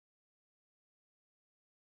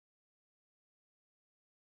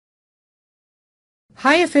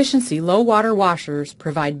High-efficiency low-water washers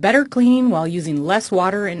provide better cleaning while using less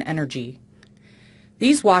water and energy.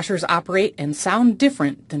 These washers operate and sound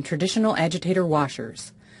different than traditional agitator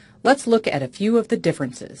washers. Let's look at a few of the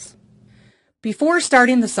differences. Before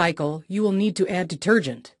starting the cycle, you will need to add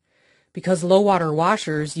detergent. Because low-water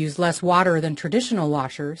washers use less water than traditional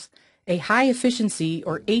washers, a high-efficiency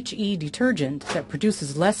or HE detergent that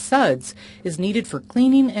produces less suds is needed for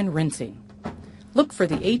cleaning and rinsing. Look for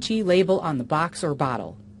the HE label on the box or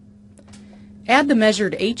bottle. Add the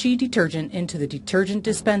measured HE detergent into the detergent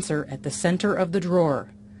dispenser at the center of the drawer.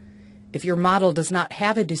 If your model does not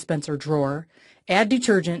have a dispenser drawer, add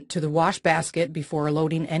detergent to the wash basket before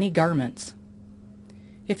loading any garments.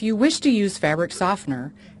 If you wish to use fabric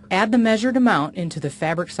softener, add the measured amount into the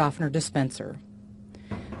fabric softener dispenser.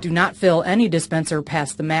 Do not fill any dispenser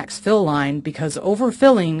past the max fill line because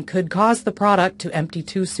overfilling could cause the product to empty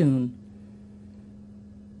too soon.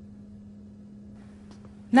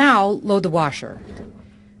 Now load the washer.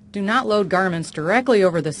 Do not load garments directly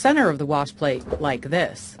over the center of the wash plate like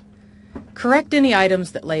this. Correct any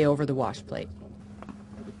items that lay over the wash plate.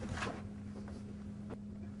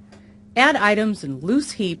 Add items in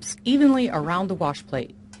loose heaps evenly around the wash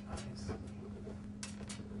plate.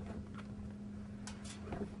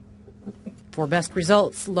 For best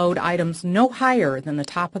results, load items no higher than the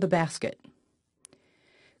top of the basket.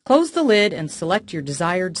 Close the lid and select your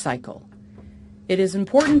desired cycle. It is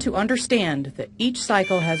important to understand that each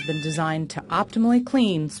cycle has been designed to optimally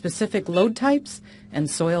clean specific load types and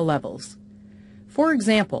soil levels. For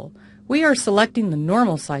example, we are selecting the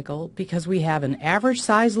normal cycle because we have an average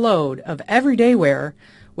size load of everyday wear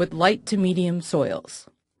with light to medium soils.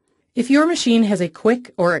 If your machine has a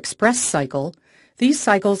quick or express cycle, these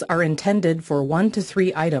cycles are intended for 1 to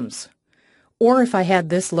 3 items. Or if I had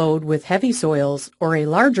this load with heavy soils or a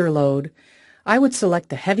larger load, I would select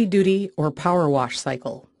the heavy-duty or power wash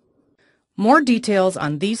cycle. More details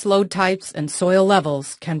on these load types and soil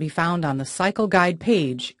levels can be found on the Cycle Guide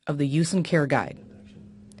page of the Use and Care Guide.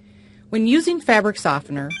 When using fabric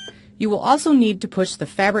softener, you will also need to push the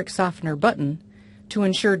fabric softener button to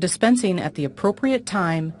ensure dispensing at the appropriate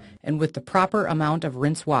time and with the proper amount of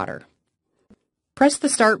rinse water. Press the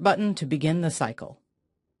start button to begin the cycle.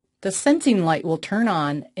 The sensing light will turn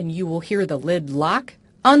on and you will hear the lid lock,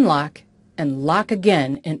 unlock, and lock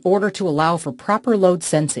again in order to allow for proper load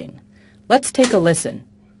sensing. Let's take a listen.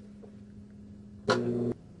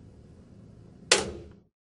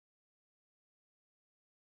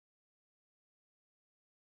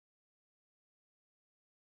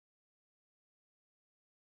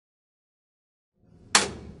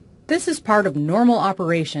 This is part of normal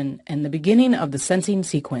operation and the beginning of the sensing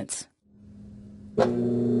sequence.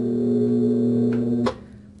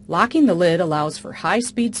 Locking the lid allows for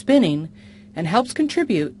high-speed spinning and helps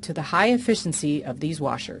contribute to the high efficiency of these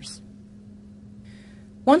washers.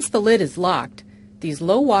 Once the lid is locked, these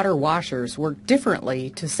low-water washers work differently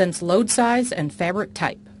to sense load size and fabric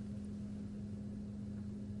type.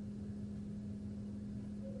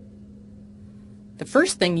 The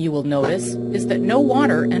first thing you will notice is that no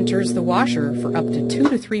water enters the washer for up to 2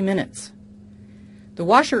 to 3 minutes. The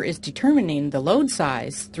washer is determining the load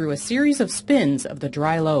size through a series of spins of the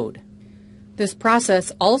dry load. This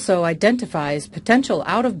process also identifies potential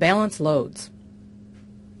out-of-balance loads.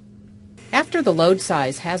 After the load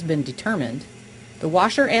size has been determined, the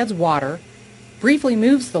washer adds water, briefly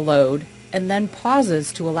moves the load, and then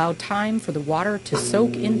pauses to allow time for the water to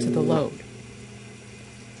soak into the load.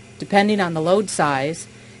 Depending on the load size,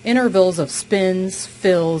 intervals of spins,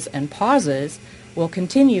 fills, and pauses will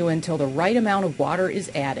continue until the right amount of water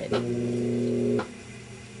is added.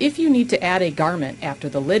 If you need to add a garment after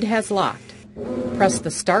the lid has locked, press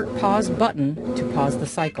the Start Pause button to pause the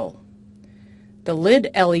cycle. The lid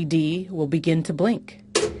LED will begin to blink,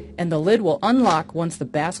 and the lid will unlock once the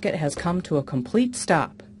basket has come to a complete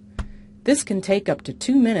stop. This can take up to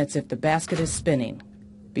 2 minutes if the basket is spinning.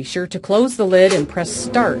 Be sure to close the lid and press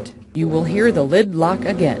Start. You will hear the lid lock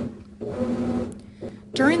again.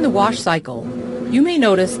 During the wash cycle, you may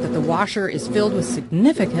notice that the washer is filled with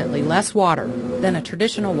significantly less water than a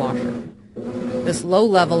traditional washer. This low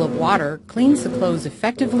level of water cleans the clothes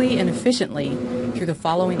effectively and efficiently through the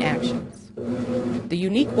following actions. The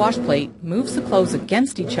unique wash plate moves the clothes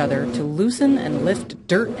against each other to loosen and lift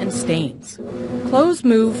dirt and stains. Clothes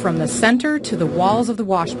move from the center to the walls of the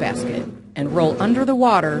wash basket and roll under the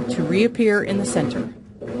water to reappear in the center.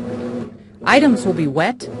 Items will be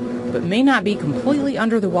wet, but may not be completely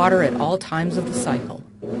under the water at all times of the cycle.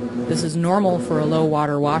 This is normal for a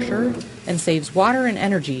low-water washer and saves water and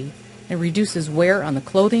energy and reduces wear on the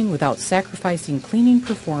clothing without sacrificing cleaning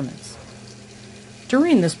performance.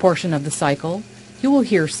 During this portion of the cycle, you will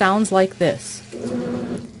hear sounds like this.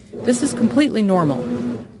 This is completely normal.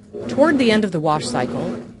 Toward the end of the wash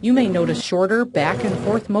cycle, you may notice shorter back and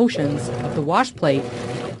forth motions of the wash plate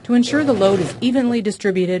to ensure the load is evenly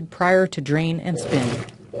distributed prior to drain and spin.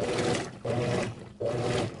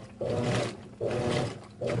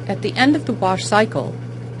 At the end of the wash cycle,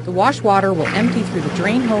 the wash water will empty through the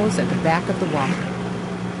drain hose at the back of the washer.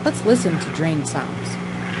 Let's listen to drain sounds.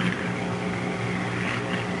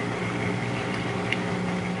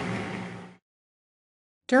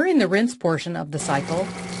 During the rinse portion of the cycle,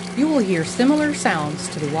 you will hear similar sounds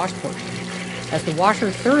to the wash portion, as the washer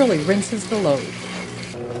thoroughly rinses the load.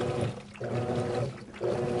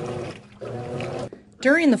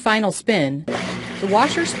 During the final spin, the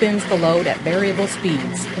washer spins the load at variable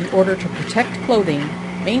speeds in order to protect clothing,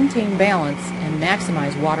 maintain balance, and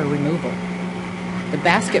maximize water removal. The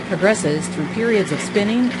basket progresses through periods of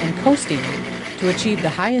spinning and coasting to achieve the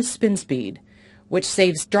highest spin speed, which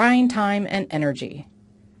saves drying time and energy.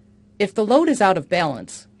 If the load is out of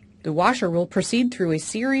balance, the washer will proceed through a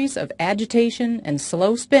series of agitation and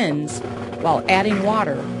slow spins while adding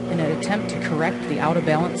water in an attempt to correct the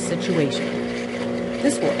out-of-balance situation.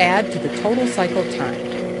 This will add to the total cycle time.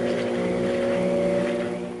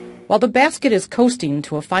 While the basket is coasting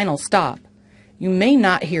to a final stop, you may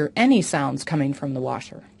not hear any sounds coming from the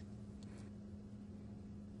washer.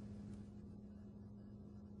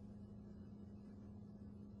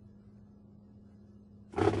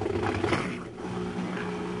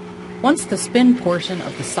 Once the spin portion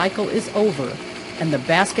of the cycle is over and the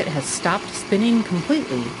basket has stopped spinning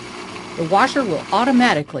completely, the washer will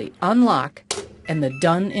automatically unlock and the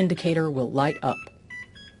done indicator will light up.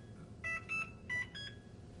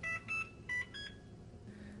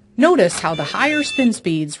 Notice how the higher spin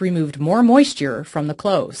speeds removed more moisture from the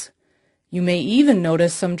clothes. You may even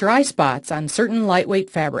notice some dry spots on certain lightweight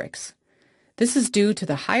fabrics. This is due to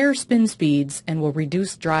the higher spin speeds and will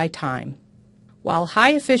reduce dry time. While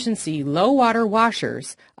high-efficiency, low-water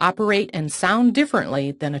washers operate and sound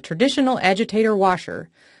differently than a traditional agitator washer,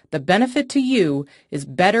 the benefit to you is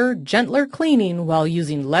better, gentler cleaning while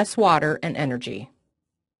using less water and energy.